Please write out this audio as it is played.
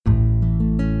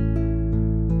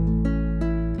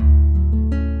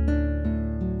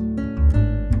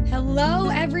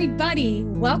everybody.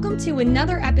 Welcome to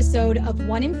another episode of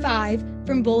 1 in 5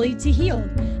 From Bullied to Healed.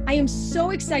 I am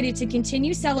so excited to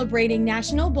continue celebrating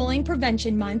National Bullying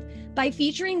Prevention Month by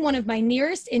featuring one of my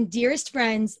nearest and dearest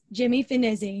friends, Jimmy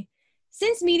Finizzi.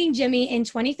 Since meeting Jimmy in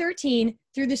 2013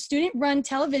 through the student-run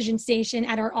television station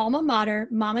at our alma mater,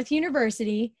 Monmouth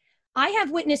University, I have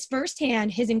witnessed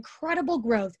firsthand his incredible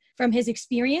growth from his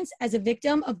experience as a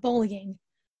victim of bullying.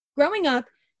 Growing up,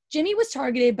 Jimmy was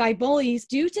targeted by bullies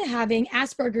due to having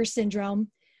Asperger's syndrome,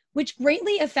 which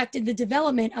greatly affected the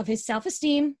development of his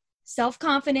self-esteem,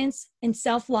 self-confidence, and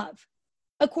self-love.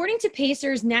 According to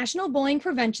PACER's National Bullying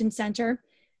Prevention Center,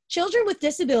 children with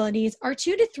disabilities are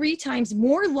 2 to 3 times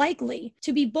more likely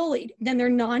to be bullied than their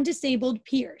non-disabled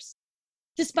peers.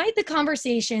 Despite the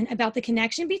conversation about the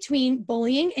connection between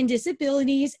bullying and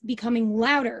disabilities becoming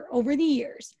louder over the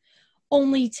years,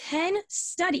 only 10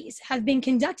 studies have been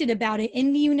conducted about it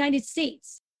in the United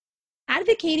States.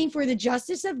 Advocating for the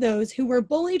justice of those who were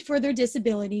bullied for their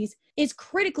disabilities is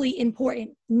critically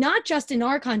important, not just in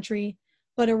our country,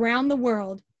 but around the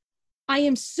world. I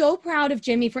am so proud of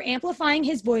Jimmy for amplifying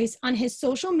his voice on his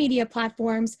social media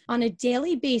platforms on a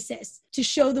daily basis to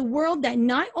show the world that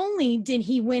not only did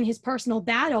he win his personal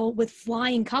battle with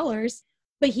flying colors,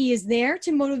 but he is there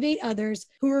to motivate others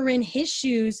who are in his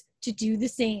shoes to do the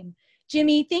same.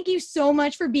 Jimmy, thank you so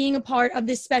much for being a part of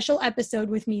this special episode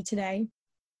with me today.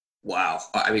 Wow.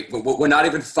 I mean, we're not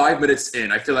even 5 minutes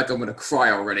in. I feel like I'm going to cry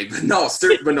already. But no,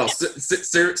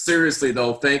 seriously,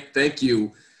 though, thank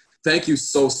you. Thank you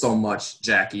so much,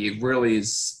 Jackie. It really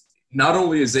is, not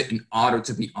only is it an honor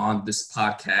to be on this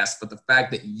podcast, but the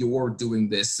fact that you're doing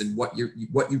this and what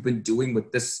you've been doing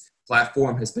with this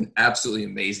platform has been absolutely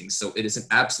amazing. So it is an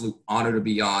absolute honor to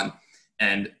be on.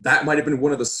 And that might have been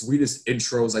one of the sweetest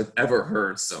intros I've ever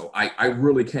heard. So I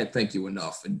really can't thank you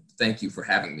enough. And thank you for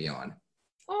having me on.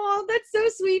 Oh, that's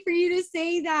so sweet for you to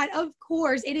say that. Of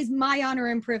course, it is my honor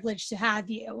and privilege to have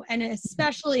you, and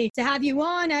especially to have you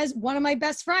on as one of my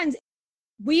best friends.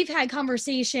 We've had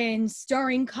conversations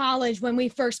during college when we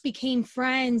first became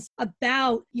friends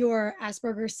about your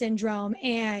Asperger's syndrome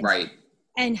and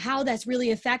how that's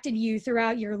really affected you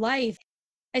throughout your life.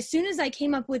 As soon as I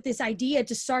came up with this idea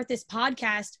to start this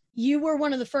podcast, you were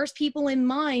one of the first people in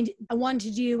mind I wanted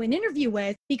to do an interview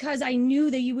with, because I knew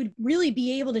that you would really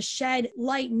be able to shed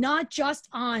light not just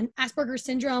on Asperger's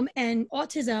syndrome and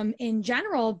autism in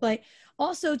general, but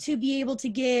also to be able to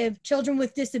give children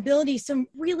with disabilities some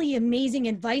really amazing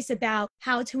advice about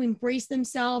how to embrace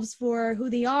themselves for who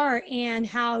they are and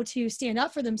how to stand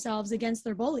up for themselves against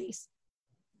their bullies.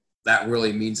 That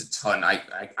really means a ton.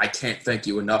 I can't thank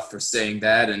you enough for saying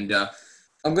that. And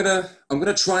I'm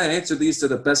gonna try and answer these to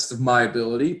the best of my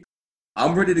ability.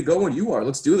 I'm ready to go when you are.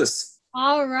 Let's do this.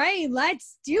 All right,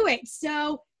 let's do it.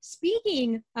 So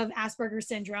speaking of Asperger's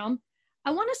syndrome,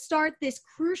 I want to start this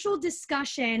crucial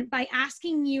discussion by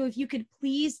asking you if you could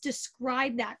please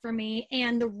describe that for me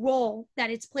and the role that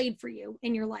it's played for you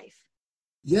in your life.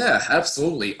 Yeah,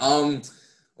 absolutely. I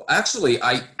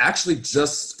actually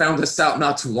just found this out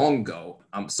not too long ago.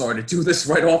 I'm sorry to do this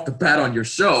right off the bat on your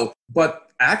show,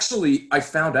 but actually I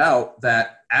found out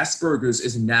that Asperger's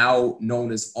is now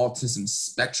known as autism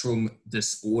spectrum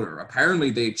disorder. Apparently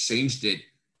they changed it.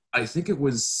 I think it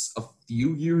was a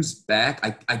few years back.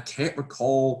 I can't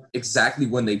recall exactly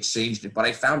when they changed it, but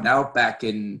I found out back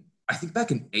in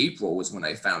April was when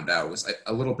I found out. It was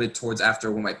a little bit towards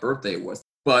after when my birthday was.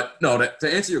 But no,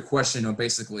 to answer your question,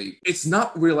 basically, it's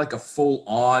not really like a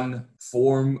full-on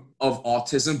form of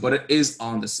autism, but it is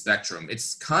on the spectrum.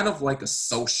 It's kind of like a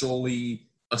social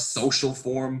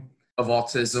form of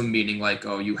autism, meaning like,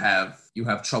 you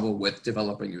have trouble with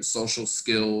developing your social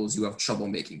skills, you have trouble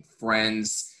making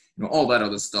friends, all that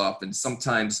other stuff. And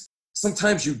sometimes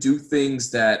you do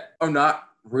things that are not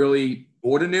really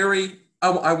ordinary.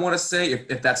 I want to say,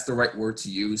 if that's the right word to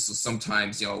use. So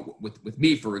sometimes, with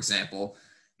me, for example,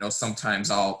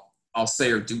 sometimes I'll say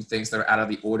or do things that are out of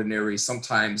the ordinary,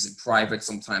 sometimes in private,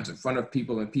 sometimes in front of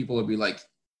people, and people will be like,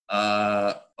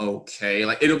 okay.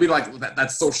 Like, it'll be like that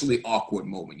socially awkward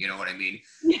moment, you know what I mean?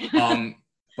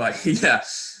 But yeah,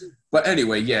 but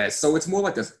anyway, yeah, so it's more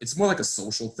like a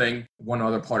social thing. One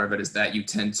other part of it is that you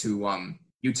tend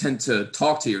to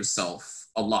talk to yourself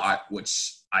a lot,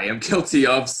 which I am guilty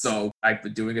of. So I've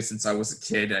been doing it since I was a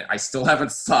kid. I still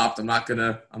haven't stopped. I'm not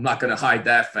gonna hide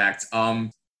that fact.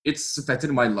 It's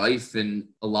affected my life in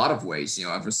a lot of ways.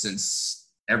 Ever since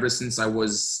I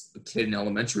was a kid in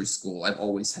elementary school, I've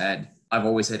always had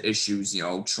issues.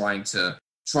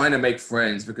 Trying to make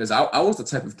friends, because I was the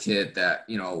type of kid that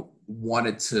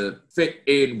wanted to fit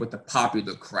in with the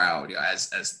popular crowd,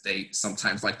 as they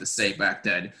sometimes like to say back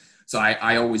then. So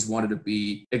I always wanted to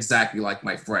be exactly like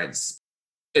my friends.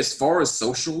 As far as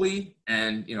socially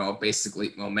and,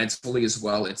 basically, mentally as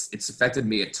well, it's affected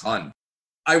me a ton.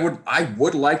 I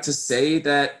would like to say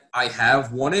that I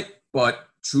have won it, but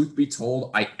truth be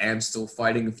told, I am still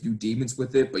fighting a few demons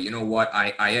with it. But you know what?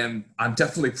 I'm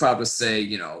definitely proud to say,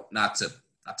 not to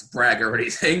brag or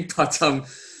anything, but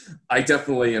I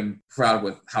definitely am proud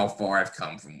with how far I've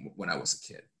come from when I was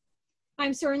a kid.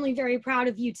 I'm certainly very proud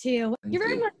of you too. Thank You're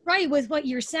very you. much right with what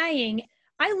you're saying.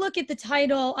 I look at the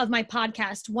title of my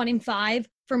podcast, One in Five,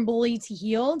 From Bully to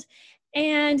Healed.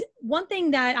 And one thing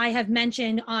that I have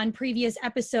mentioned on previous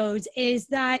episodes is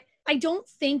that I don't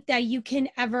think that you can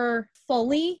ever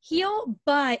fully heal,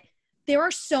 but there are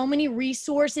so many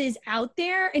resources out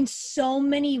there and so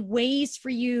many ways for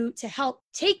you to help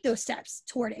take those steps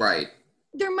toward it. Right.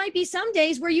 There might be some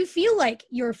days where you feel like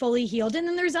you're fully healed, and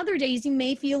then there's other days you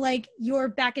may feel like you're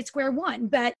back at square one.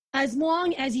 But as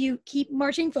long as you keep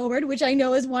marching forward, which I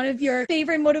know is one of your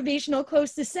favorite motivational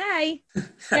quotes to say,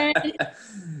 then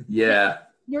Yeah.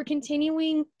 you're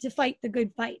continuing to fight the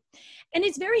good fight. And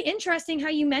it's very interesting how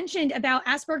you mentioned about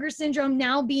Asperger's syndrome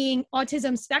now being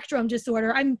autism spectrum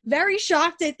disorder. I'm very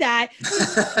shocked at that.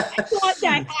 I thought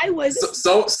that I was...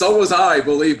 So was I,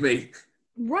 believe me.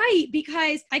 Right,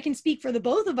 because I can speak for the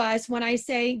both of us when I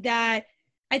say that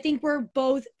I think we're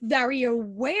both very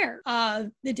aware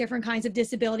of the different kinds of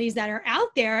disabilities that are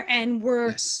out there, and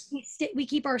Yes. we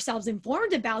keep ourselves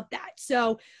informed about that.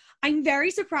 So I'm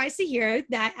very surprised to hear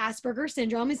that Asperger's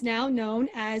syndrome is now known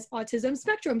as autism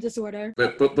spectrum disorder.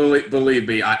 But believe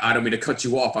me, I don't mean to cut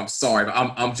you off. I'm sorry, but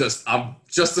I'm just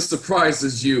as surprised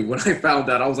as you when I found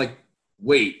out. I was like,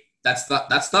 wait, that's not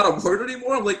a word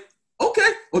anymore. I'm like, okay,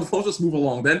 we'll just move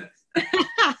along then.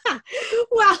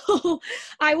 Well,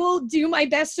 I will do my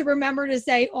best to remember to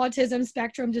say autism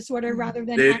spectrum disorder rather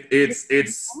than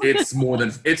it's more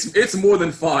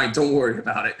than fine. Don't worry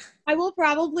about it. I will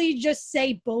probably just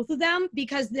say both of them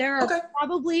because there are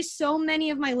probably so many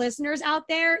of my listeners out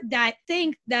there that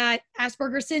think that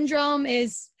Asperger's syndrome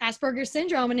is Asperger's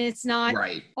syndrome and it's not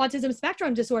Right. autism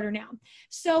spectrum disorder now.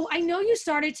 So I know you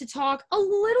started to talk a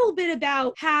little bit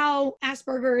about how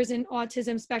Asperger's and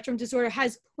autism spectrum disorder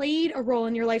has played a role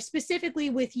in your life, specifically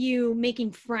with you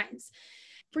making friends.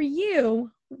 For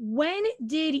you, when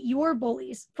did your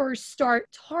bullies first start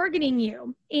targeting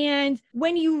you? And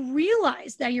when you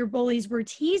realized that your bullies were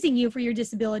teasing you for your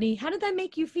disability, how did that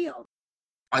make you feel?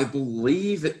 I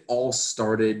believe it all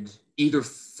started either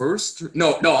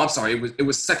I'm sorry. It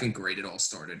was second grade. It all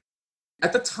started.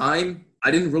 At the time,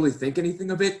 I didn't really think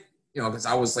anything of it, because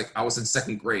I was in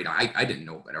second grade. I didn't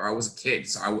know better. I was a kid.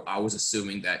 So I was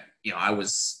assuming that, I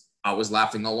was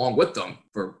laughing along with them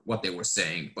for what they were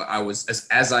saying. But I was,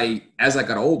 as I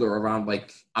got older, around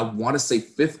I want to say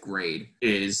fifth grade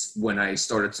is when I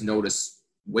started to notice,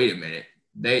 wait a minute,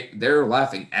 they're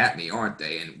laughing at me, aren't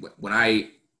they? And when I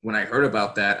heard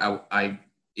about that,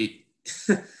 it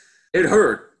it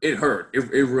hurt. It hurt.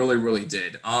 It really, really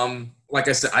did. Like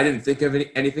I said, I didn't think of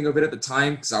anything of it at the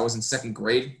time because I was in second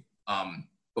grade.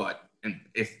 But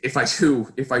if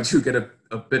I do get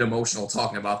a bit emotional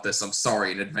talking about this, I'm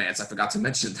sorry in advance. I forgot to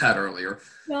mention that earlier.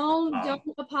 No, don't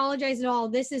apologize at all.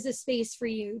 This is a space for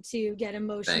you to get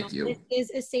emotional. Thank you. This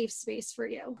is a safe space for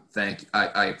you. Thank you.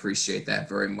 I appreciate that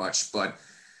very much. But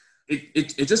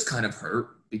it just kind of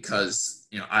hurt because,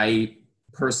 I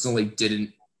personally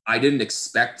didn't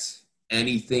expect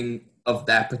anything of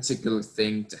that particular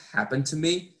thing to happen to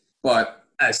me. But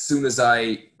as soon as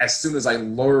I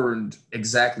learned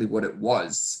exactly what it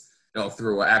was,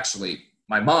 through actually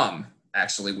my mom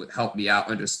actually would help me out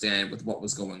understand with what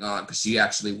was going on, because she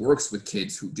actually works with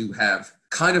kids who do have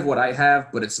kind of what I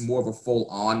have, but it's more of a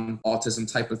full-on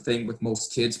autism type of thing with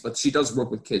most kids. But she does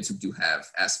work with kids who do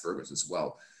have Asperger's as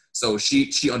well. So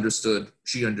she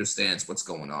understands what's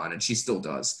going on, and she still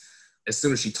does. As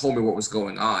soon as she told me what was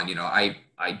going on, I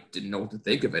didn't know what to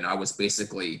think of it. I was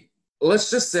basically, let's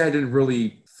just say I didn't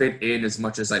really fit in as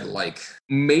much as I'd like,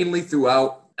 mainly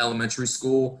throughout elementary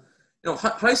school.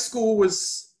 High school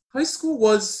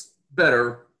was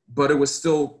better, but it was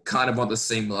still kind of on the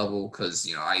same level because,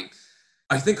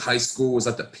 I think high school was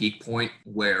at the peak point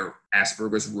where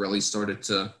Asperger's really started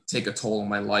to take a toll on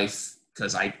my life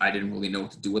because I didn't really know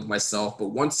what to do with myself. But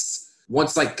once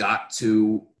I got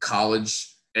to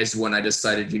college is when I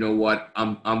decided, you know what,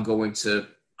 I'm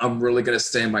really going to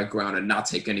stand my ground and not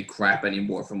take any crap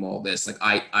anymore from all this.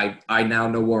 I now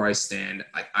know where I stand.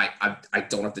 I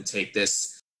don't have to take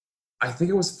this. I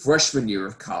think it was freshman year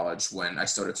of college when I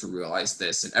started to realize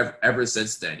this. And ever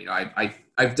since then,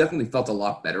 I've definitely felt a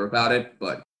lot better about it.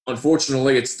 But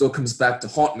unfortunately, it still comes back to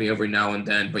haunt me every now and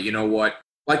then. But you know what?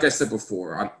 like I said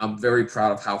before, I'm very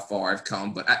proud of how far I've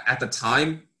come. But at the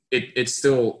time, it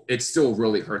still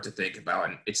really hurt to think about,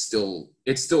 and it still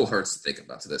hurts to think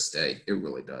about to this day. It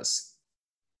really does.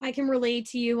 I can relate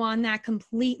to you on that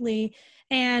completely.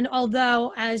 And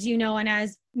although, as you know, and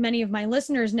as many of my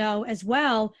listeners know as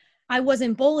well, I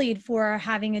wasn't bullied for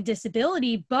having a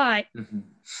disability, but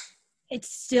it's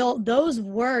still those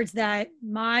words that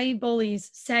my bullies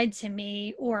said to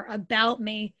me or about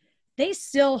me, they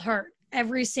still hurt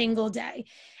every single day.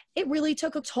 It really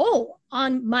took a toll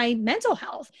on my mental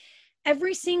health.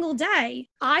 Every single day,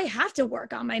 I have to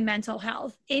work on my mental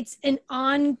health. It's an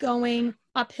ongoing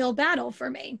uphill battle for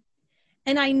me.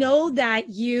 And I know that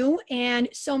you and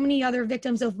so many other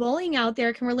victims of bullying out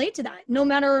there can relate to that, no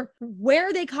matter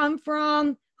where they come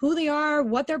from, who they are,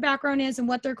 what their background is, and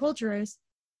what their culture is.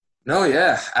 No,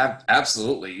 yeah,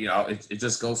 absolutely. You know, it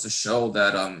just goes to show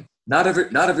that not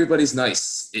everybody's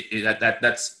nice.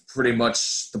 That's pretty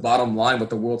much the bottom line with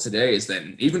the world today. Is that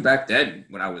even back then,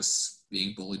 when I was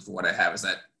being bullied for what I have, is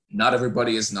that not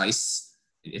everybody is nice.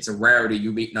 It's a rarity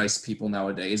you meet nice people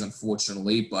nowadays,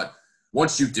 unfortunately. But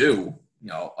once you do, you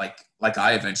know, like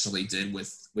I eventually did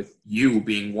with you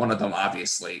being one of them,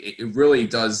 obviously, it really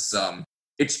does.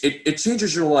 It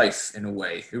changes your life in a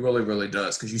way. It really, really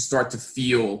does, because you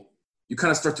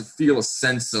kind of start to feel a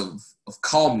sense of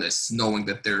calmness, knowing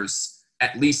that there's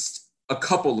at least a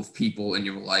couple of people in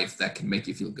your life that can make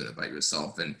you feel good about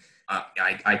yourself. And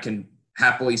I can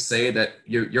happily say that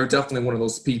you're definitely one of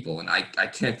those people, and I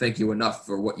can't thank you enough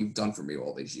for what you've done for me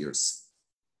all these years.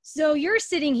 So you're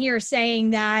sitting here saying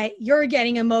that you're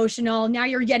getting emotional. Now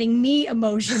you're getting me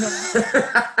emotional.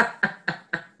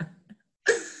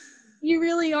 You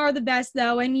really are the best,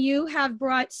 though. And you have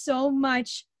brought so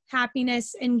much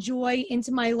happiness and joy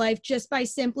into my life just by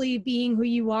simply being who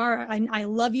you are. And I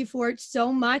love you for it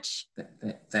so much.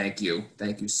 Thank you.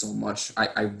 Thank you so much.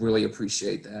 I really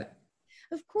appreciate that.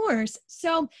 Of course.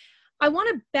 So I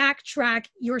want to backtrack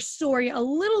your story a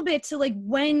little bit to like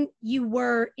when you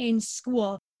were in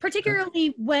school,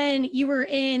 particularly when you were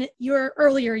in your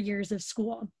earlier years of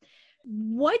school.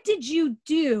 What did you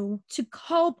do to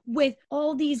cope with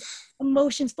all these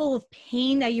emotions full of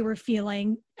pain that you were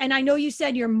feeling? And I know you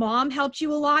said your mom helped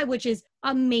you a lot, which is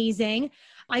amazing.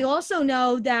 I also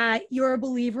know that you're a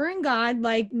believer in God,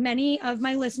 like many of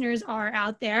my listeners are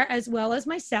out there, as well as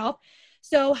myself.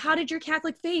 So how did your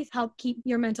Catholic faith help keep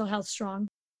your mental health strong?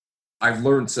 I've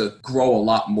learned to grow a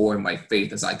lot more in my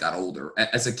faith as I got older.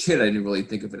 As a kid, I didn't really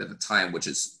think of it at the time, which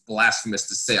is blasphemous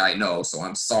to say, I know, so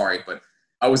I'm sorry, but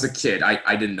I was a kid.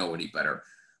 I didn't know any better.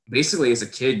 Basically, as a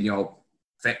kid, you know,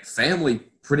 family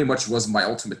pretty much was my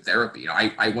ultimate therapy. You know,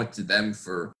 I went to them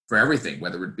for everything,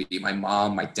 whether it be my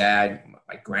mom, my dad,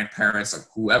 my grandparents, or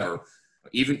whoever.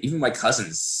 Even my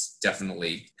cousins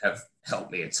definitely have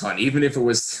helped me a ton. Even if it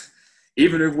was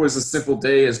a simple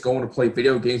day as going to play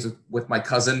video games with my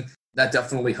cousin, that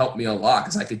definitely helped me a lot,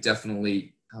 because I could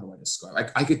definitely, how do I describe?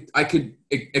 I could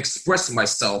express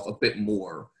myself a bit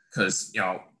more, because, you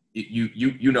know,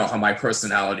 you know how my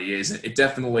personality is. It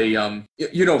definitely,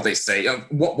 you know what they say,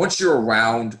 once you're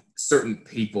around certain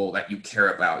people that you care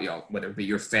about, you know, whether it be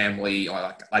your family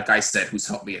or like I said, who's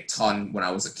helped me a ton when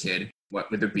I was a kid,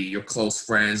 whether it be your close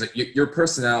friends, your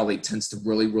personality tends to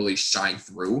really, really shine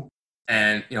through.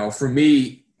 And, you know, for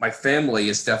me, my family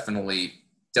has definitely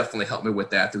helped me with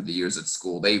that through the years at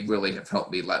school. They really have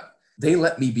helped me they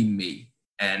let me be me.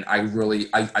 And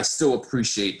I still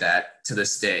appreciate that to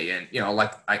this day. And, you know,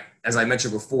 as I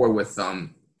mentioned before with,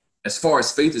 as far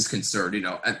as faith is concerned, you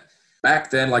know, and back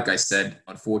then, like I said,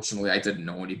 unfortunately, I didn't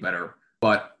know any better.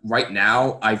 But right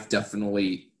now, I've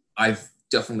definitely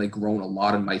grown a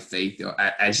lot in my faith. You know,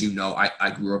 as you know,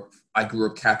 I grew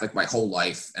up Catholic my whole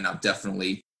life, and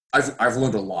I've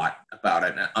learned a lot about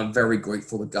it. And I'm very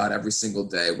grateful to God every single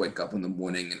day. I wake up in the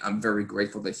morning, and I'm very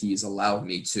grateful that He's allowed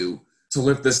me to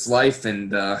live this life.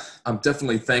 And I'm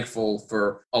definitely thankful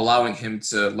for allowing Him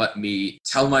to let me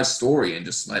tell my story and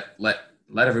just let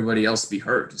everybody else be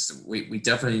heard. So we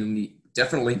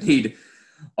definitely need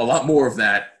a lot more of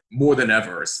that, more than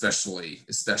ever, especially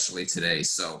today.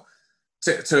 So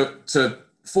to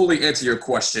fully answer your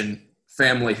question,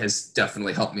 family has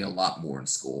definitely helped me a lot more in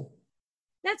school.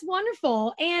 That's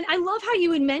wonderful. And I love how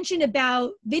you had mentioned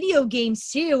about video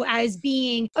games too, as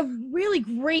being a really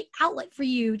great outlet for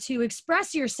you to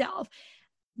express yourself.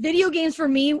 Video games for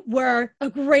me were a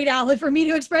great outlet for me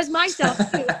to express myself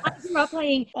too. I grew up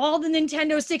playing all the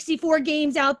Nintendo 64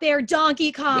 games out there,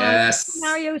 Donkey Kong, yes.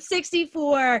 Mario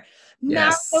 64,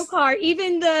 yes. Mario Kart,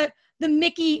 even the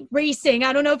Mickey Racing.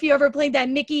 I don't know if you ever played that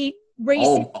Mickey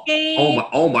racing game.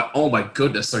 Oh my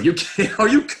goodness. Are you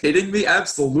kidding me?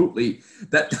 Absolutely.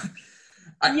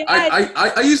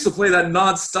 I used to play that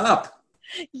nonstop.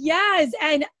 Yes,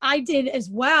 and I did as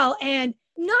well. And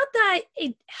not that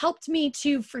it helped me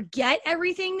to forget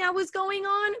everything that was going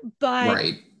on, but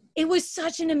Right. it was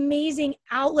such an amazing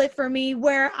outlet for me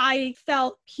where I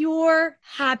felt pure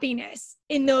happiness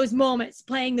in those moments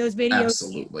playing those videos.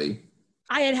 Absolutely.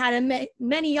 I had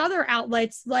many other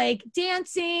outlets like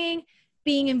dancing,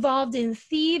 being involved in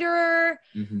theater.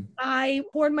 Mm-hmm. I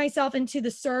poured myself into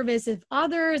the service of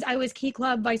others. I was Key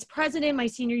Club vice president my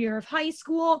senior year of high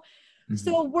school. Mm-hmm.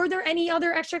 So were there any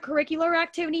other extracurricular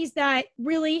activities that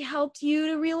really helped you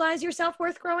to realize your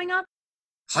self-worth growing up?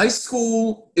 High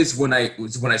school is when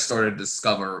I started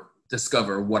to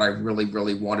discover what I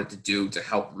really wanted to do to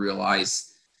help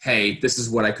realize, hey, this is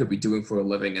what I could be doing for a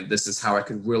living, and this is how I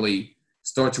could really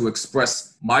start to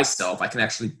express myself. I can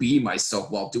actually be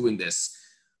myself while doing this.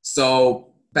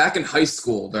 So back in high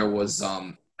school, there was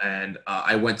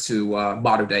I went to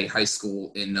Modern Day High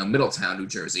School in Middletown, New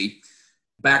Jersey.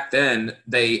 Back then,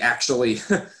 they actually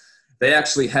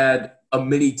had a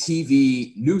mini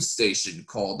TV news station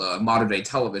called Modern Day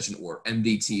Television, or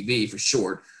MDTV for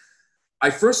short. I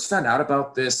first found out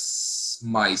about this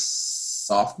my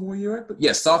sophomore year.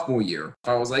 Sophomore year.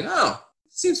 I was like, oh,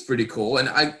 seems pretty cool.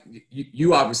 And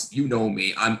you obviously, you know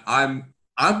me. I'm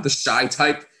the shy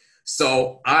type.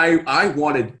 So I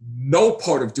wanted no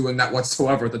part of doing that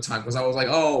whatsoever at the time, because I was like,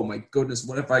 oh my goodness,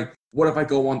 what if I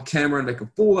go on camera and make a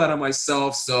fool out of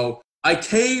myself? So I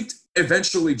caved,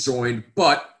 eventually joined,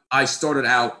 but I started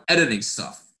out editing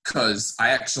stuff because I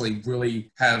actually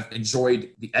really have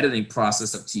enjoyed the editing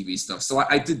process of TV stuff. So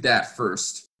I did that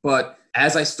first. But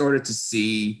as I started to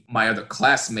see my other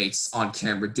classmates on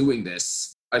camera doing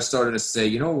this, I started to say,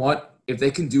 you know what? If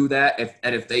they can do that,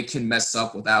 if they can mess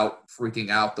up without freaking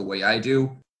out the way I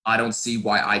do, I don't see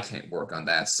why I can't work on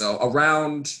that. So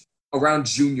around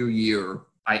junior year,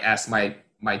 I asked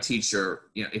my teacher,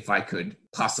 if I could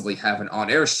possibly have an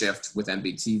on-air shift with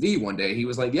MBTV one day. He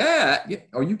was like, yeah,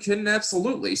 are you kidding?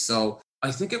 Absolutely. So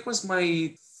I think it was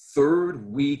my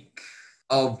third week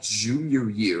of junior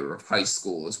year of high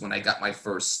school is when I got my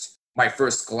first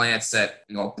glance at,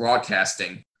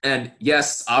 broadcasting. And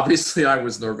yes, obviously I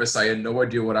was nervous. I had no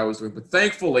idea what I was doing, but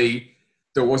thankfully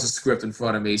there was a script in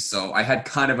front of me. So I had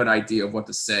kind of an idea of what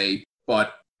to say,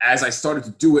 but as I started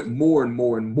to do it more and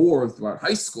more and more throughout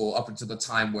high school, up until the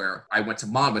time where I went to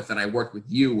Monmouth and I worked with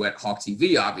you at Hawk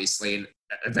TV, obviously, and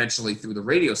eventually through the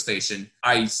radio station,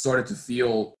 I started to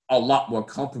feel a lot more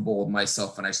comfortable with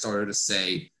myself. And I started to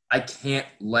say, I can't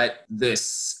let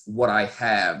this, what I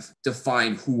have,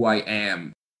 define who I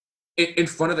am. In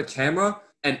front of the camera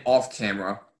and off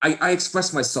camera, I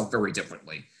express myself very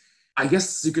differently. I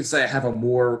guess you could say I have a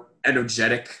more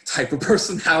energetic type of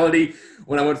personality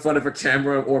when I'm in front of a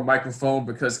camera or microphone,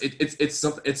 because it's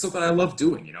something I love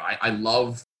doing. I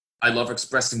love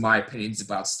expressing my opinions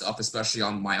about stuff, especially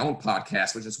on my own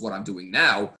podcast, which is what I'm doing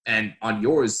now, and on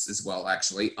yours as well,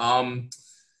 actually.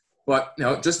 But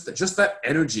just that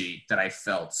energy that I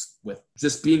felt with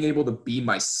just being able to be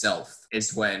myself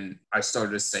is when I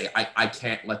started to say, I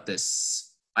can't let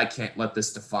this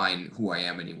define who I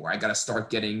am anymore. I got to start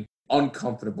getting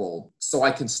uncomfortable so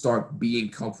I can start being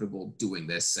comfortable doing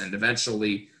this. And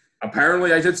eventually,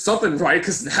 apparently I did something right,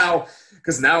 because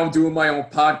now I'm doing my own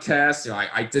podcast.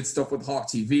 I did stuff with Hawk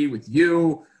TV with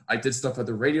you. I did stuff at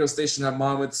the radio station at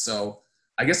Monmouth. So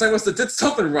I guess I must have did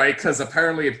something right, because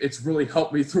apparently it's really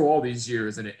helped me through all these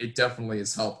years, and it definitely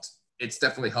has helped. It's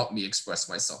definitely helped me express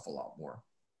myself a lot more.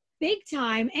 Big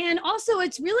time. And also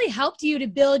it's really helped you to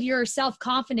build your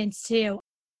self-confidence too.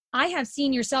 I have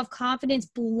seen your self-confidence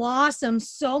blossom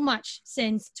so much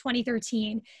since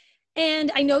 2013.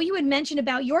 And I know you had mentioned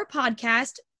about your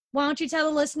podcast. Why don't you tell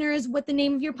the listeners what the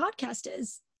name of your podcast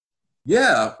is?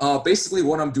 Yeah, basically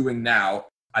what I'm doing now,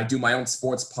 I do my own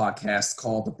sports podcast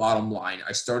called The Bottom Line.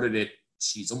 I started it,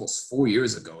 almost 4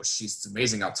 years ago. It's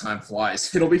amazing how time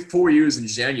flies. It'll be 4 years in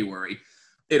January.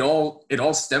 It all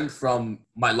stemmed from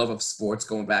my love of sports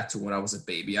going back to when I was a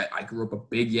baby. I grew up a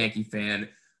big Yankee fan.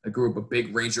 I grew up a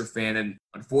big Ranger fan, and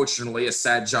unfortunately a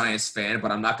sad Giants fan, but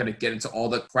I'm not going to get into all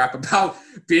the crap about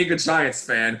being a Giants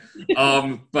fan.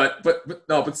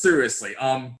 But seriously,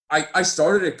 I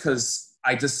started it because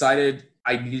I decided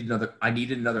I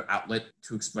needed another outlet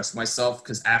to express myself,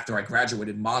 because after I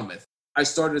graduated Monmouth, I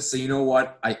started to say, you know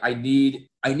what, I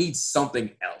need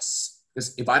something else.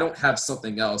 Because if I don't have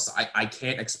something else, I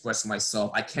can't express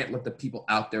myself. I can't let the people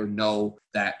out there know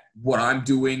that what I'm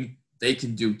doing, they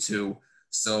can do too.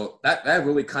 So that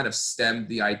really kind of stemmed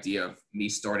the idea of me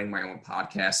starting my own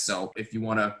podcast. So if you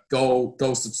want to go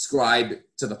subscribe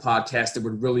to the podcast, it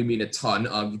would really mean a ton.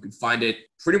 You can find it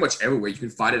pretty much everywhere. You can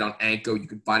find it on Anchor. You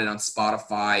can find it on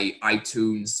Spotify,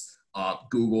 iTunes,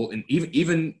 Google, and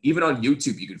even on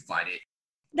YouTube, you can find it.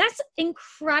 That's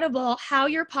incredible how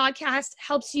your podcast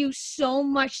helps you so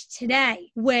much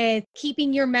today with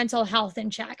keeping your mental health in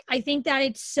check. I think that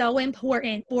it's so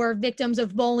important for victims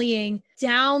of bullying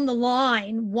down the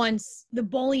line once the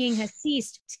bullying has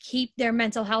ceased to keep their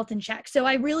mental health in check. So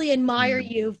I really admire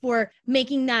you for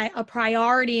making that a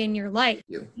priority in your life.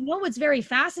 You know what's very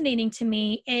fascinating to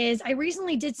me is I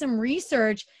recently did some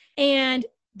research, and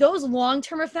those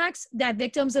long-term effects that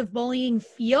victims of bullying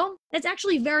feel, that's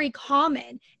actually very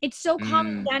common. It's so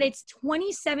common that it's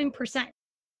 27%.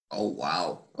 Oh,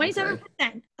 wow. 27%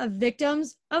 of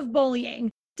victims of bullying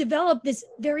develop this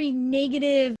very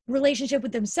negative relationship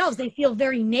with themselves. They feel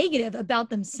very negative about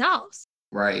themselves.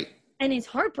 Right. And it's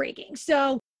heartbreaking.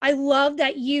 So I love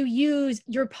that you use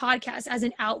your podcast as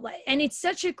an outlet. And it's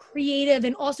such a creative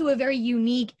and also a very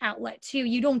unique outlet too.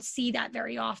 You don't see that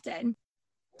very often.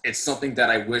 It's something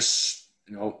that I wish,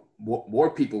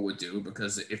 more people would do,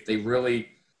 because if they really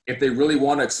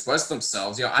want to express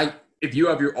themselves, if you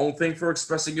have your own thing for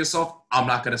expressing yourself, I'm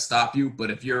not going to stop you.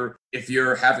 But if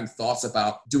you're having thoughts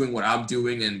about doing what I'm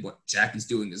doing and what Jackie's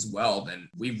doing as well, then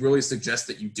we really suggest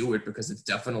that you do it, because it's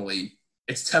definitely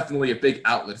a big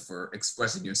outlet for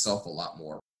expressing yourself a lot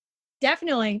more.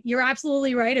 Definitely. You're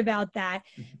absolutely right about that.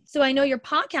 So I know your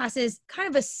podcast is kind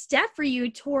of a step for you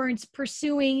towards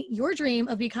pursuing your dream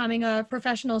of becoming a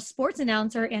professional sports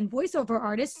announcer and voiceover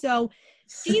artist. So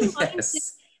do you mind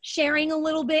just sharing a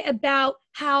little bit about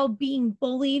how being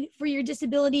bullied for your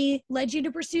disability led you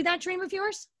to pursue that dream of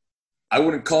yours? I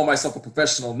wouldn't call myself a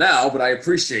professional now, but I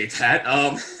appreciate that.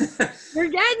 You're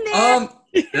getting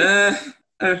there.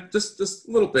 Just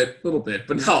a little bit,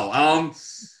 but no.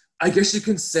 I guess you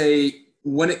can say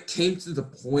when it came to the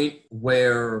point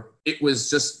where it was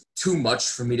just too much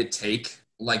for me to take,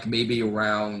 like maybe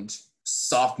around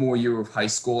sophomore year of high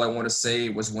school, I want to say,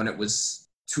 was when it was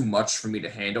too much for me to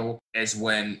handle, as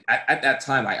when at that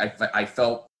time I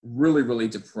felt really, really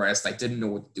depressed. I didn't know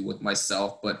what to do with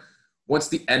myself. But once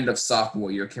the end of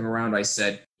sophomore year came around, I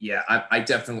said, yeah, I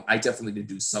definitely need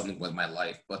to do something with my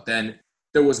life. But then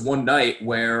there was one night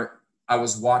where I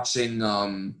was watching,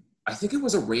 I think it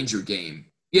was a Ranger game.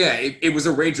 Yeah, it was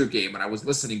a Ranger game, and I was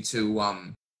listening to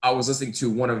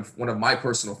one of my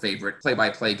personal favorite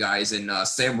play-by-play guys, and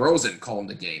Sam Rosen calling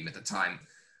the game at the time.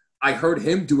 I heard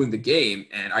him doing the game,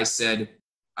 and I said,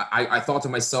 I thought to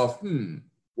myself,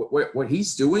 what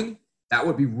he's doing, that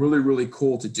would be really, really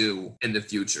cool to do in the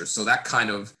future. So that kind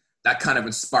of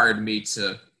inspired me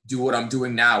to do what I'm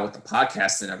doing now with the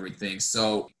podcast and everything.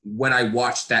 So when I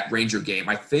watched that Ranger game,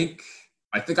 I think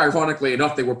ironically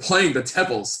enough, they were playing the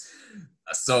Devils.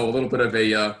 So a little bit of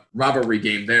a rivalry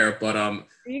game there. But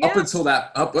up until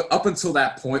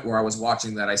that point where I was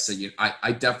watching that, I said,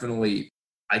 I definitely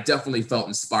felt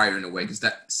inspired in a way, because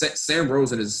that Sam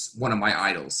Rosen is one of my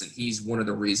idols, and he's one of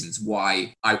the reasons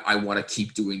why I want to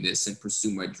keep doing this and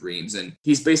pursue my dreams. And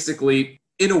he's basically,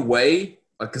 in a way,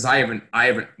 because I haven't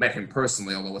met him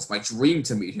personally, although it's my dream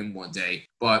to meet him one day,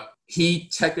 but he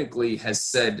technically has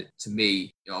said to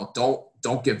me,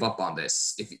 don't give up on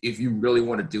this. If you really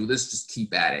want to do this, just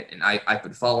keep at it. And I've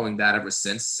been following that ever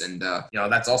since. And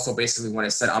that's also basically when I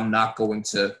said I'm not going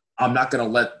to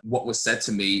let what was said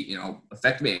to me,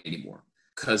 affect me anymore.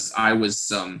 Because I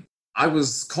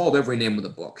was called every name of the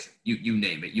book. You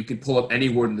name it. You can pull up any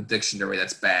word in the dictionary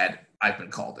that's bad. I've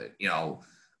been called it.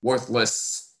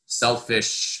 Worthless,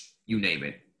 selfish, you name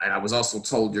it. And I was also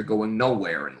told you're going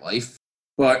nowhere in life.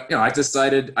 But I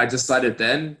decided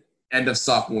then, end of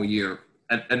sophomore year,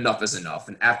 enough is enough.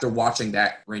 And after watching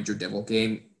that Ranger Devil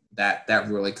game, that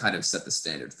really kind of set the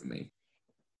standard for me.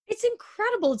 It's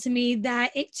incredible to me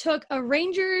that it took a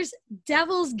Rangers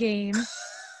Devils game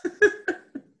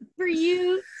for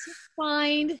you to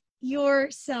find your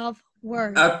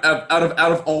self-worth. Out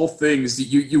of all things,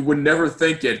 you would never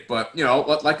think it, but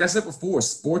like I said before,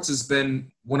 sports has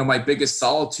been one of my biggest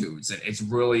solitudes, and it's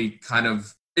really kind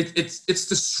of it's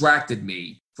distracted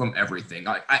me from everything.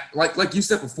 I like you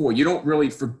said before, you don't really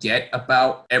forget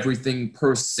about everything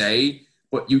per se,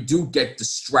 but you do get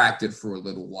distracted for a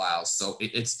little while. So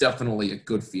it's definitely a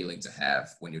good feeling to have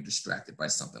when you're distracted by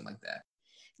something like that.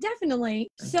 Definitely.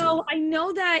 So I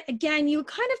know that, again, you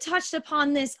kind of touched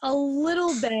upon this a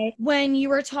little bit when you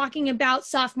were talking about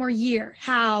sophomore year,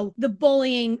 how the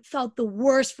bullying felt the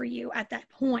worst for you at that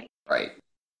point. Right.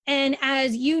 And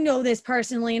as you know this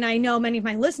personally, and I know many of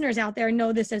my listeners out there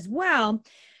know this as well,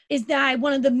 is that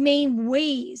one of the main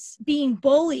ways being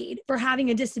bullied for having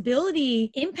a disability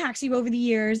impacts you over the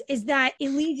years is that it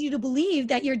leads you to believe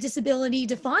that your disability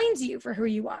defines you for who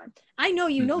you are. I know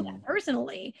you know that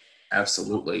personally.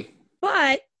 Absolutely.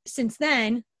 But since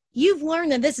then, you've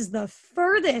learned that this is the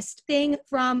furthest thing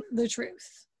from the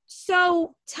truth.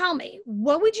 So tell me,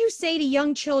 what would you say to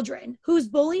young children whose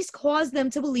bullies cause them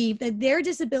to believe that their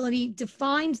disability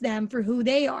defines them for who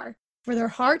they are? For their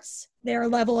hearts, their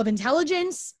level of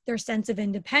intelligence, their sense of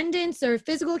independence, their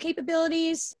physical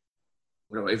capabilities?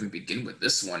 Where do I even begin with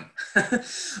this one?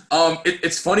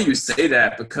 It's funny you say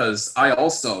that because I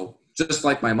also, just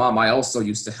like my mom, I also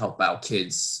used to help out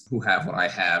kids who have what I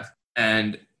have.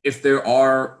 And if there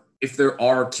are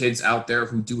kids out there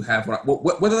who do have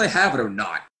whether they have it or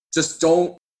not, just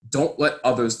don't let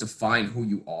others define who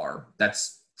you are.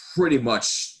 That's pretty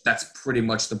much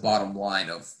the bottom line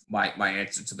of my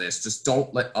answer to this. Just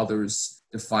don't let others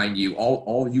define you.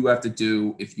 All you have to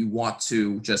do, if you want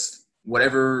to, just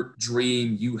whatever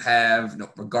dream you have,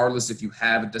 regardless if you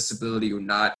have a disability or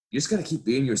not, you just gotta keep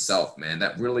being yourself, man.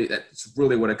 That's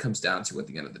really what it comes down to at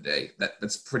the end of the day.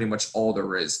 That's pretty much all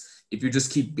there is. If you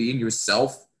just keep being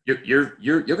yourself, you're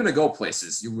gonna go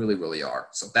places. You really, really are.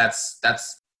 So that's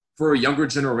for a younger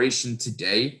generation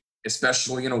today,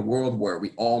 especially in a world where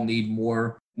we all need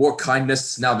more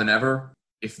kindness now than ever.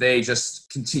 If they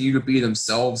just continue to be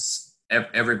themselves,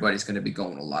 everybody's going to be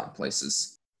going a lot of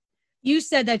places. You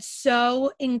said that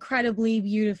so incredibly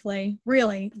beautifully.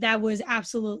 Really, that was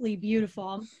absolutely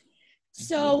beautiful.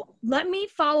 So let me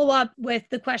follow up with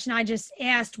the question I just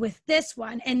asked with this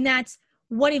one, and that's,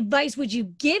 what advice would you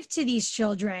give to these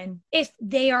children if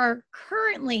they are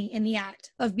currently in the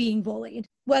act of being bullied?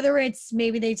 Whether it's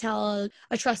maybe they tell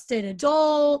a trusted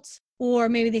adult or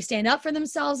maybe they stand up for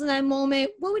themselves in that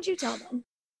moment, what would you tell them?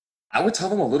 I would tell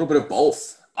them a little bit of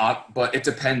both, but it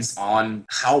depends on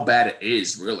how bad it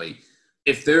is, really.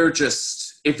 If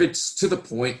it's to the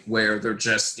point where they're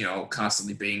just,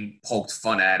 constantly being poked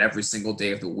fun at every single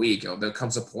day of the week, there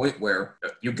comes a point where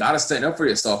you got to stand up for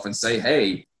yourself and say,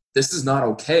 hey, this is not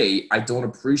okay. I don't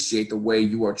appreciate the way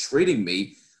you are treating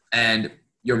me. And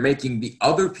you're making the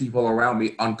other people around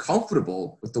me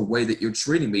uncomfortable with the way that you're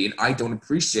treating me. And I don't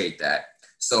appreciate that.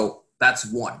 So that's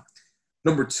one.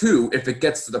 Number two, if it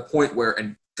gets to the point where,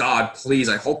 and God, please,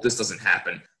 I hope this doesn't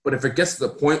happen, but if it gets to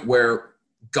the point where,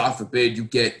 God forbid, you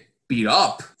get beat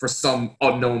up for some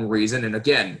unknown reason, and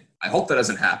again, I hope that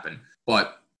doesn't happen,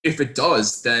 but if it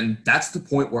does, then that's the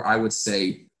point where I would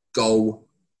say, go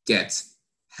get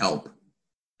help.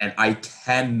 And I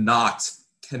cannot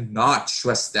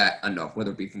stress that enough,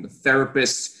 whether it be from a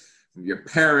therapist, from your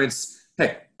parents.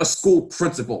 Hey, a school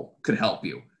principal could help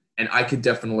you. And I can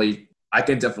definitely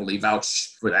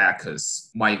vouch for that, because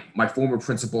my former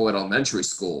principal at elementary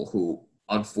school, who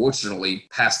unfortunately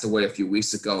passed away a few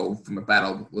weeks ago from a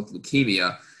battle with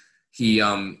leukemia,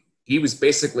 he was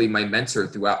basically my mentor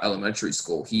throughout elementary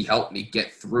school. He helped me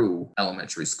get through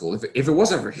elementary school. If it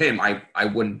wasn't for him, I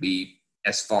wouldn't be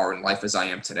as far in life as I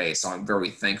am today. So I'm very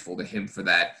thankful to him for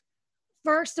that.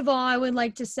 First of all, I would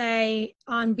like to say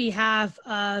on behalf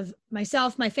of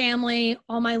myself, my family,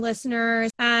 all my listeners,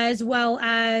 as well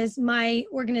as my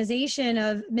organization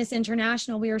of Miss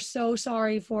International, we are so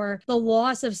sorry for the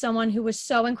loss of someone who was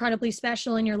so incredibly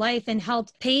special in your life and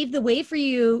helped pave the way for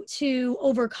you to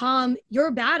overcome your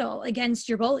battle against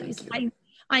your bullies.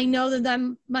 I know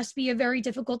that must be a very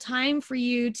difficult time for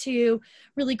you to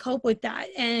really cope with that.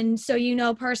 And so,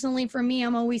 personally for me,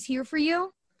 I'm always here for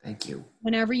you. Thank you.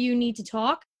 Whenever you need to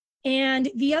talk. And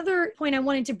the other point I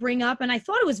wanted to bring up, and I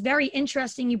thought it was very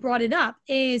interesting you brought it up,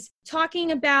 is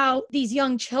talking about these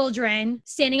young children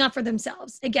standing up for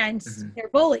themselves against their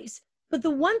bullies. But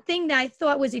the one thing that I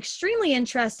thought was extremely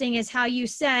interesting is how you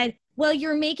said, well,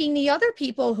 you're making the other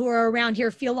people who are around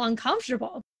here feel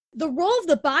uncomfortable. The role of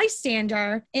the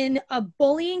bystander in a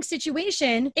bullying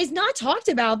situation is not talked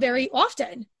about very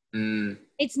often.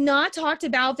 It's not talked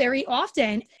about very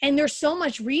often. And there's so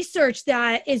much research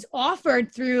that is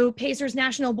offered through Pacers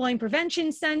National Bullying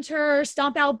Prevention Center,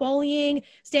 Stomp Out Bullying,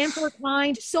 Stand for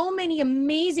Kind, so many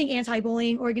amazing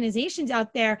anti-bullying organizations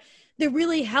out there that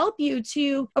really help you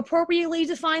to appropriately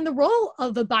define the role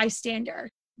of a bystander.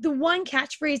 The one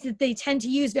catchphrase that they tend to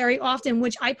use very often,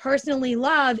 which I personally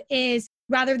love, is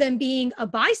rather than being a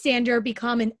bystander,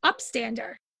 become an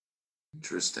upstander.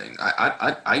 Interesting.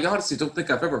 I honestly don't think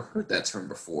I've ever heard that term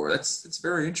before. It's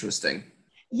very interesting.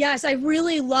 Yes, I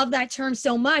really love that term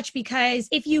so much, because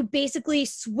if you basically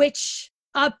switch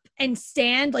up and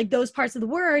stand, like those parts of the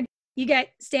word, you get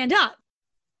stand up.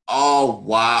 Oh,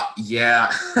 wow. Yeah.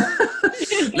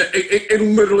 It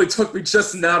literally took me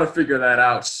just now to figure that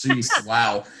out. Jeez,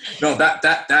 wow. No,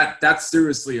 that's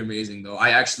seriously amazing though.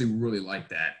 I actually really like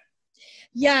that.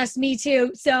 Yes, me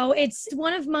too. So it's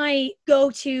one of my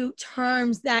go-to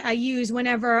terms that I use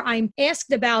whenever I'm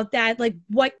asked about that, like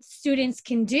what students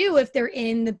can do if they're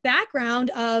in the background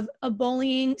of a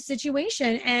bullying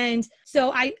situation. And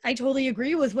so I totally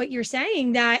agree with what you're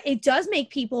saying, that it does make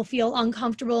people feel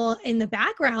uncomfortable in the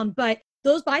background, but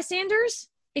those bystanders,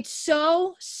 it's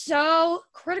so, so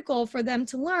critical for them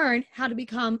to learn how to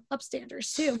become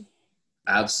upstanders too.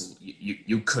 Absolutely,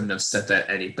 you couldn't have said that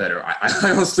any better. I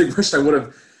honestly wish I would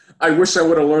have. I wish I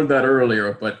would have learned that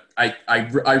earlier. But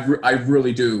I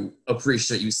really do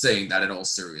appreciate you saying that in all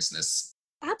seriousness.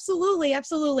 Absolutely,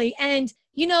 absolutely. And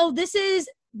this is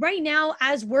right now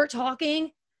as we're talking.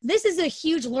 This is a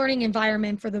huge learning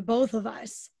environment for the both of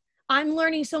us. I'm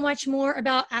learning so much more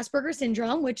about Asperger's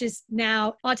syndrome, which is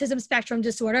now autism spectrum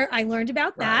disorder. I learned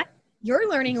about that. You're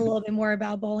learning a little bit more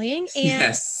about bullying. And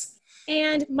Yes.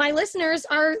 And my listeners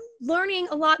are learning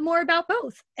a lot more about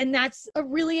both. And that's a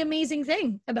really amazing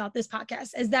thing about this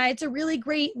podcast, is that it's a really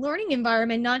great learning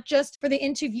environment, not just for the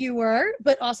interviewer,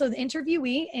 but also the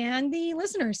interviewee and the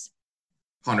listeners.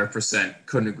 100%.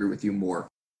 Couldn't agree with you more.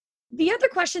 The other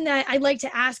question that I'd like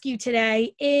to ask you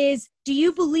today is, do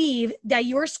you believe that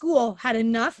your school had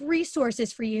enough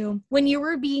resources for you when you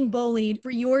were being bullied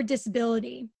for your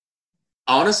disability?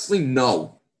 Honestly,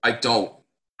 no, I don't.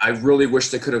 I really wish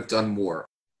they could have done more.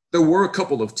 There were a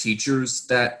couple of teachers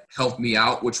that helped me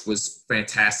out, which was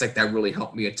fantastic. That really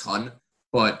helped me a ton.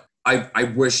 But I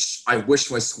wish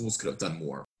my schools could have done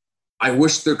more. I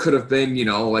wish there could have been,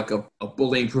 like a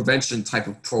bullying prevention type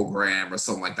of program or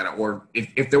something like that. Or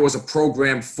if there was a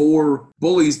program for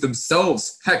bullies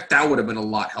themselves, heck, that would have been a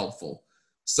lot helpful.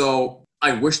 So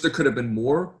I wish there could have been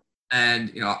more.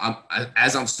 And,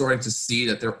 as I'm starting to see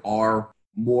that there are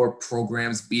more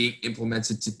programs being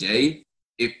implemented today,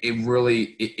 it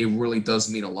really does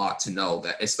mean a lot to know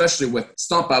that, especially with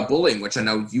Stomp Out Bullying, which I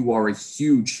know you are a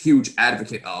huge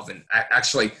advocate of, and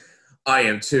actually I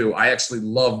am too. I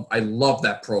love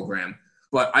that program,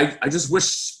 but I just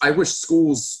wish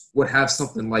schools would have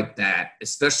something like that,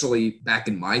 especially back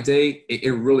in my day.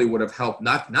 It really would have helped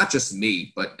not just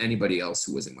me, but anybody else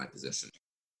who was in my position.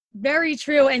 Very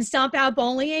true. And Stomp Out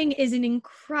Bullying is an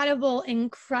incredible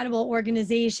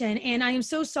organization. And I am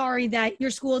so sorry that your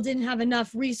school didn't have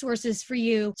enough resources for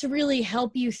you to really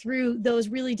help you through those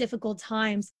really difficult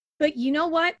times. But you know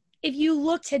what? If you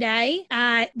look today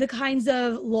at the kinds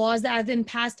of laws that have been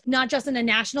passed, not just on a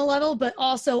national level, but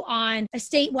also on a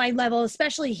statewide level,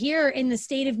 especially here in the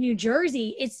state of New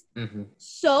Jersey, it's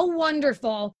so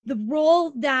wonderful the role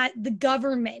that the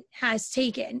government has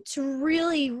taken to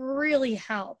really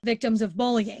help victims of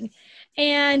bullying.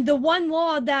 And the one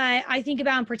law that I think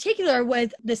about in particular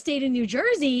with the state of New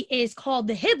Jersey is called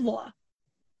the HIB law.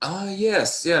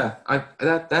 Yes, yeah. I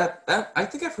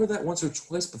think I've heard that once or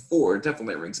twice before. It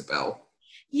definitely rings a bell.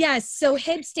 Yes, so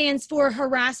HIB stands for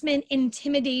harassment,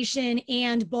 intimidation,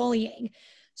 and bullying.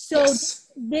 So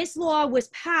yes. This law was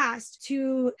passed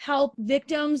to help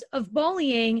victims of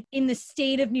bullying in the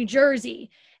state of New Jersey.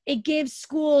 It gives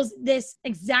schools this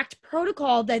exact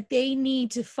protocol that they need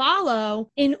to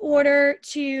follow in order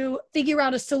to figure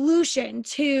out a solution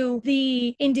to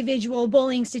the individual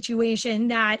bullying situation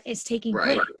that is taking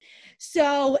place.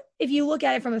 So if you look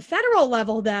at it from a federal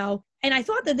level, though, and I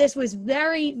thought that this was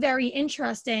very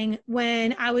interesting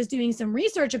when I was doing some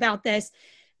research about this,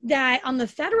 that on the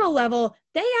federal level,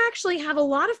 they actually have a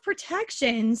lot of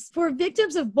protections for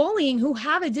victims of bullying who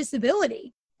have a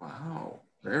disability. Wow.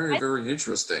 Very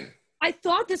interesting. I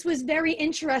thought this was very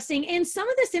interesting. And some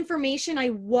of this information I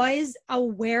was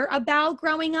aware about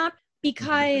growing up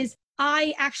because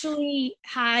I actually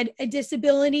had a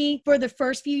disability for the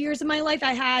first few years of my life.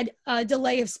 I had a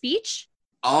delay of speech.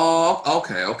 Oh,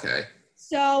 okay.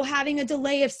 So having a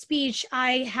delay of speech,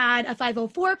 I had a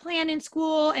 504 plan in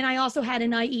school, and I also had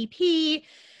an IEP.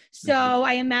 So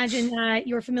I imagine that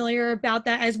you're familiar about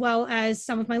that as well as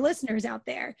some of my listeners out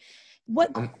there.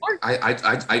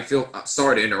 I feel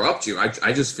sorry to interrupt you.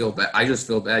 I just feel bad. I just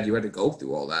feel bad you had to go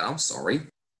through all that. I'm sorry.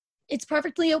 It's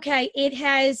perfectly okay. It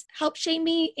has helped shape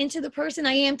me into the person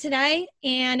I am today.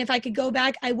 And if I could go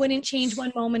back, I wouldn't change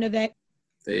one moment of it.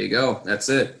 There you go. That's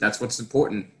it. That's what's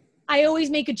important. I always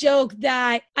make a joke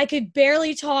that I could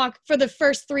barely talk for the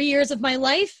first 3 years of my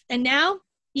life. And now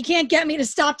you can't get me to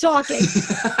stop talking.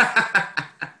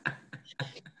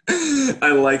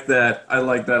 I like that. I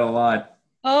like that a lot.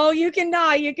 Oh, you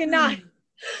cannot.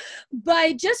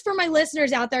 But just for my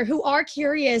listeners out there who are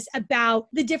curious about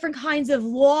the different kinds of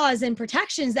laws and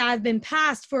protections that have been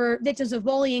passed for victims of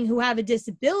bullying who have a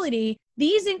disability,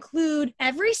 These include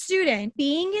every student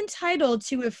being entitled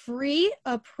to a free,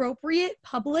 appropriate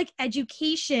public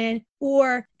education,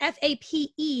 or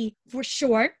FAPE for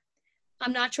short.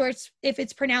 I'm not sure if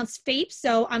it's pronounced FAPE,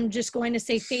 so I'm just going to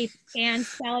say FAPE and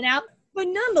spell it out. But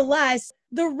nonetheless,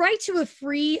 the right to a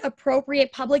free,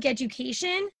 appropriate public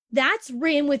education, that's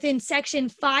written within Section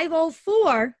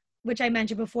 504, which I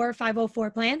mentioned before, 504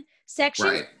 plan,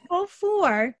 Section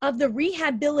 504 of the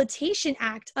Rehabilitation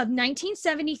Act of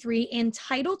 1973 and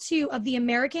Title II of the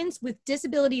Americans with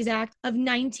Disabilities Act of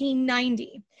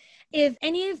 1990. If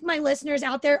any of my listeners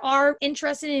out there are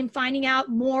interested in finding out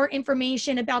more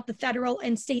information about the federal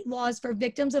and state laws for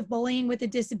victims of bullying with a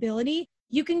disability,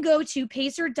 you can go to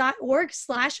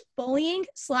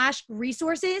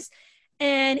pacer.org/bullying/resources.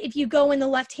 And if you go in the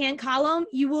left-hand column,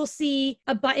 you will see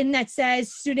a button that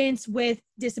says Students with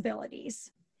Disabilities.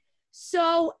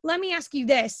 So let me ask you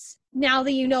this, now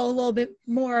that you know a little bit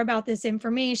more about this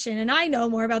information, and I know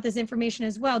more about this information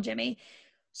as well, Jimmy.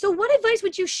 So what advice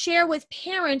would you share with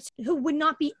parents who would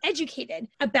not be educated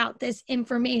about this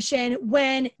information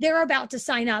when they're about to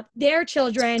sign up their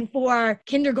children for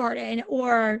kindergarten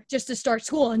or just to start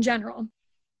school in general?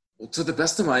 Well, to the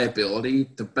best of my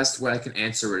ability, the best way I can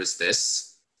answer it is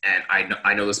this. And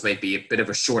I know this might be a bit of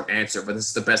a short answer, but this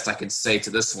is the best I can say to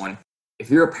this one. If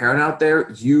you're a parent out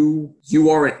there, you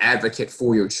are an advocate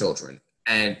for your children.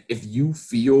 And if you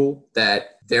feel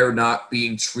that they're not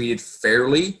being treated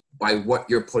fairly by what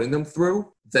you're putting them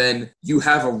through, then you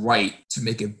have a right to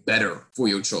make it better for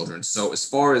your children. So as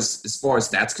far as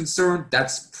that's concerned,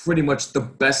 that's pretty much the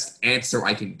best answer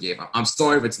I can give. I'm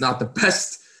sorry if it's not the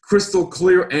best crystal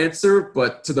clear answer,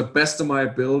 but to the best of my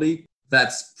ability,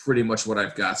 that's pretty much what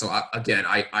I've got. So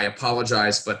I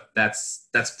apologize, but that's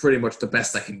pretty much the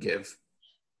best I can give.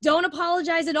 Don't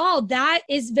apologize at all. That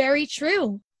is very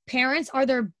true. Parents are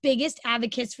their biggest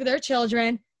advocates for their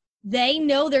children. They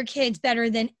know their kids better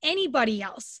than anybody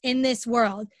else in this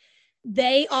world.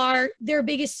 They are their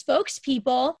biggest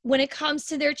spokespeople when it comes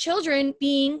to their children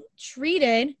being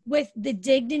treated with the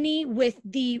dignity, with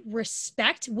the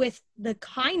respect, with the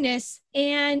kindness,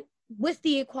 and with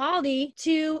the equality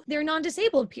to their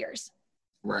non-disabled peers.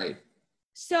 Right.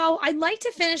 So I'd like to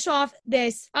finish off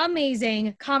this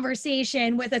amazing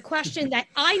conversation with a question that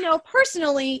I know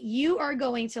personally you are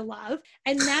going to love,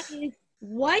 and that is,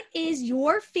 what is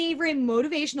your favorite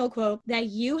motivational quote that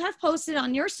you have posted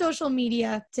on your social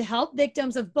media to help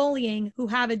victims of bullying who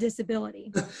have a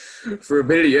disability? For a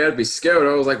minute, you had to be scared.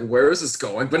 I was like, where is this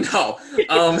going? But no.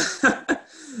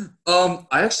 I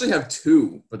actually have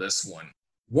two for this one.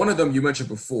 One of them you mentioned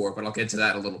before, but I'll get to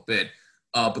that a little bit.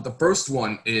 But the first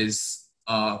one is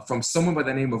from someone by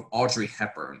the name of Audrey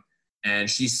Hepburn. And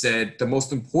she said, the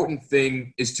most important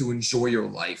thing is to enjoy your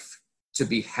life, to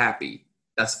be happy.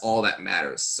 That's all that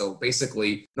matters. So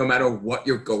basically, no matter what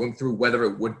you're going through, whether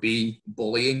it would be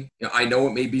bullying, I know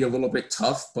it may be a little bit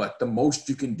tough, but the most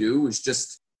you can do is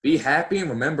just be happy and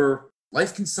remember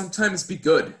life can sometimes be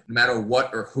good, no matter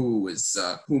what or who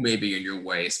may be in your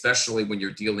way, especially when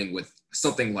you're dealing with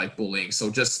something like bullying.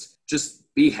 So just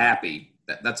be happy.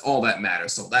 That's all that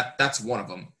matters. So that's one of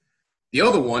them. The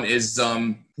other one is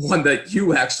one that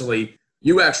you actually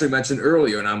mentioned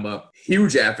earlier, and I'm a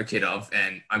huge advocate of,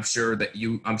 and I'm not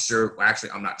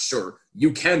sure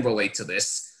you can relate to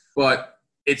this, but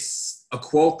it's a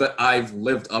quote that I've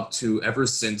lived up to ever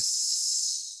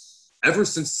since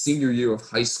senior year of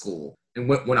high school. And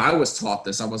when I was taught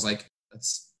this, I was like,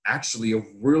 that's actually a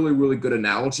really, really good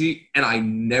analogy, and I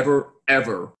never,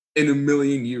 ever in a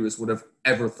million years would have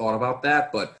ever thought about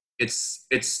that, but it's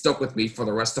stuck with me for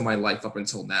the rest of my life up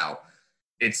until now.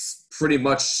 It's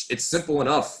simple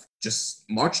enough. Just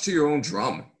march to your own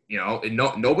drum, and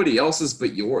nobody else's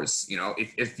but yours.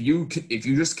 If you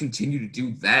just continue to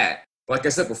do that, like I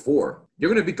said before, you're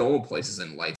going to be going places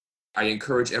in life. I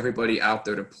encourage everybody out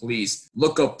there to please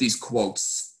look up these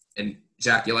quotes. And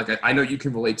Jackie, I know you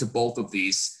can relate to both of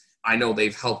these. I know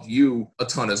they've helped you a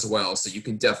ton as well, so you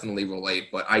can definitely relate.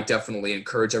 But I definitely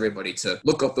encourage everybody to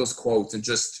look up those quotes and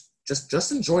just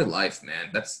enjoy life, man.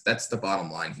 That's the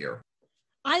bottom line here.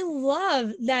 I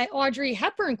love that Audrey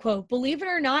Hepburn quote. Believe it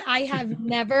or not, I have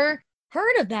never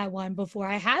heard of that one before.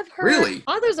 I have heard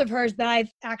others of hers, but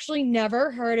I've actually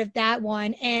never heard of that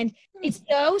one. And it's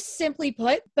so simply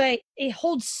put, but it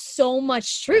holds so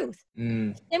much truth.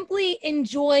 Simply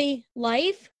enjoy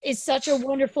life is such a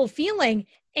wonderful feeling.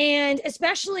 And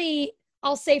especially,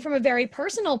 I'll say from a very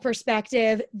personal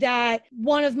perspective, that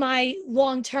one of my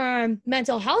long-term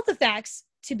mental health effects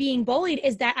to being bullied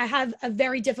is that I have a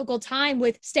very difficult time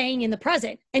with staying in the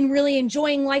present and really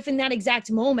enjoying life in that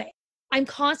exact moment. I'm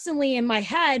constantly in my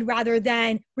head rather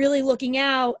than really looking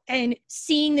out and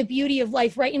seeing the beauty of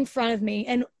life right in front of me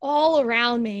and all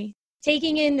around me,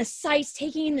 taking in the sights,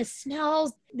 taking in the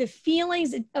smells, the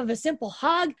feelings of a simple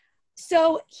hug.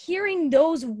 So hearing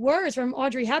those words from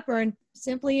Audrey Hepburn,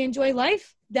 simply enjoy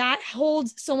life, that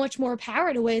holds so much more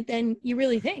power to it than you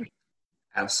really think.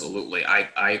 Absolutely.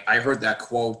 I heard that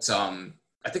quote.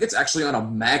 I think it's actually on a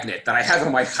magnet that I have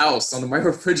in my house on my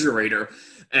refrigerator.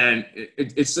 And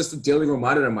it's just a daily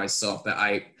reminder to myself that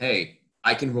I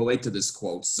can relate to this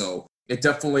quote. So it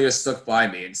definitely has stuck by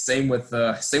me. And same with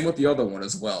the other one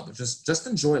as well. But just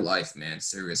enjoy life, man.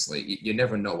 Seriously, you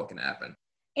never know what can happen.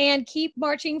 And keep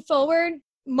marching forward,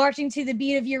 marching to the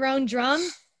beat of your own drum.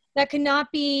 That could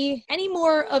not be any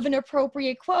more of an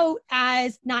appropriate quote,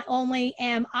 as not only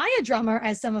am I a drummer,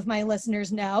 as some of my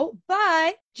listeners know,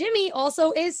 but Jimmy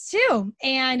also is too.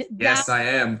 And yes, I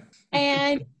am.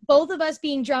 And both of us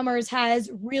being drummers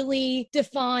has really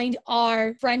defined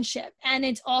our friendship. And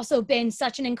it's also been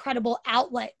such an incredible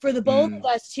outlet for the both of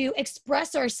us to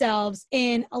express ourselves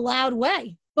in a loud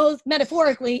way, both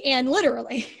metaphorically and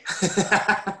literally.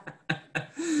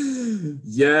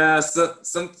 Yeah,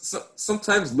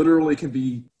 sometimes literally can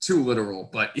be too literal,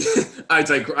 but I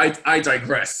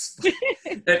digress.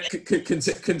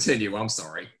 Continue. I'm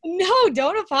sorry. No,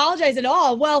 don't apologize at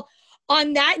all. Well,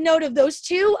 on that note of those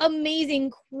two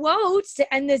amazing quotes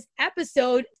to end this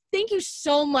episode, thank you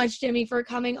so much, Jimmy, for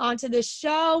coming onto the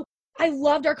show. I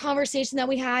loved our conversation that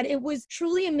we had. It was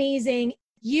truly amazing.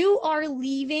 You are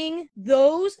leaving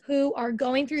those who are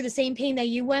going through the same pain that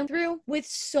you went through with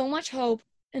so much hope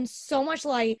and so much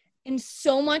light and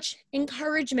so much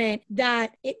encouragement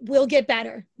that it will get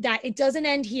better, that it doesn't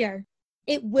end here.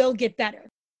 It will get better.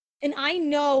 And I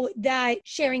know that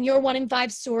sharing your 1 in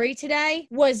 5 story today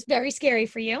was very scary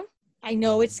for you. I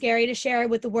know it's scary to share it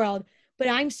with the world, but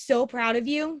I'm so proud of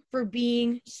you for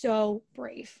being so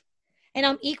brave. And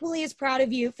I'm equally as proud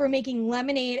of you for making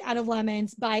lemonade out of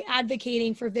lemons by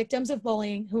advocating for victims of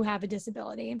bullying who have a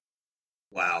disability.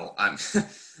 Wow. I'm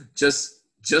just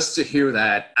to hear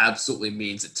that absolutely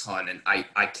means a ton. And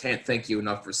I can't thank you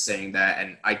enough for saying that.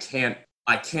 And I can't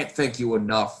thank you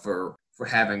enough for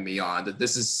having me on. That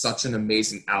this is such an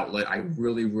amazing outlet. I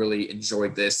really, really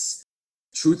enjoyed this.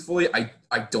 Truthfully,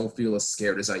 I don't feel as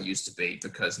scared as I used to be,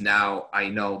 because now I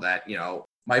know that,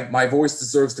 my voice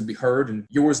deserves to be heard, and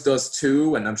yours does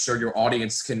too. And I'm sure your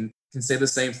audience can say the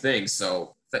same thing.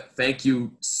 So thank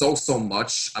you so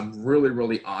much. I'm really,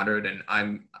 really honored, and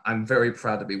I'm very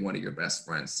proud to be one of your best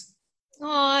friends.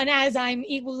 Oh, and as I'm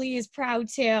equally as proud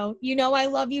too. I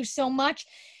love you so much.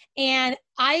 And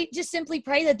I just simply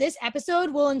pray that this episode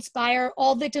will inspire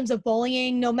all victims of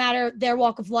bullying, no matter their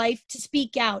walk of life, to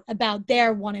speak out about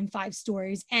their 1 in 5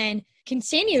 stories and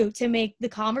continue to make the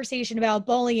conversation about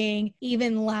bullying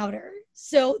even louder.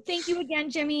 So thank you again,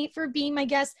 Jimmy, for being my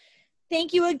guest.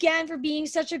 Thank you again for being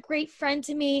such a great friend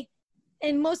to me.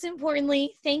 And most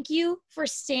importantly, thank you for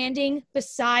standing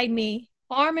beside me,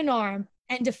 arm in arm,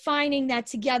 and defining that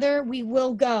together we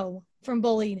will go from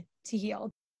bullied to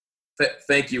healed.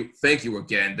 Thank you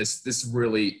again. This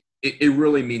really it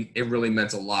really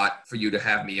meant a lot for you to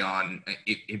have me on.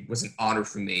 It was an honor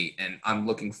for me, and I'm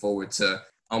looking forward to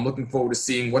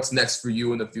seeing what's next for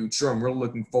you in the future. I'm really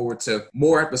looking forward to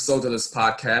more episodes of this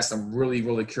podcast. I'm really,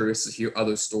 really curious to hear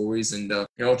other stories, and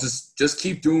just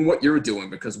keep doing what you're doing,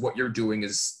 because what you're doing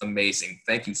is amazing.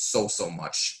 Thank you so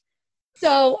much.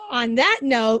 So on that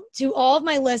note, to all of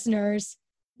my listeners,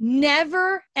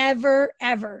 never, ever,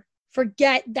 ever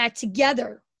forget that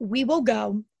together we will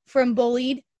go from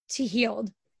bullied to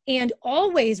healed. And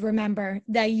always remember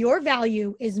that your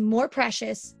value is more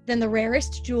precious than the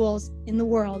rarest jewels in the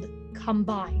world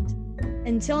combined.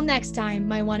 Until next time,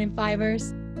 my 1 in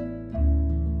 5ers.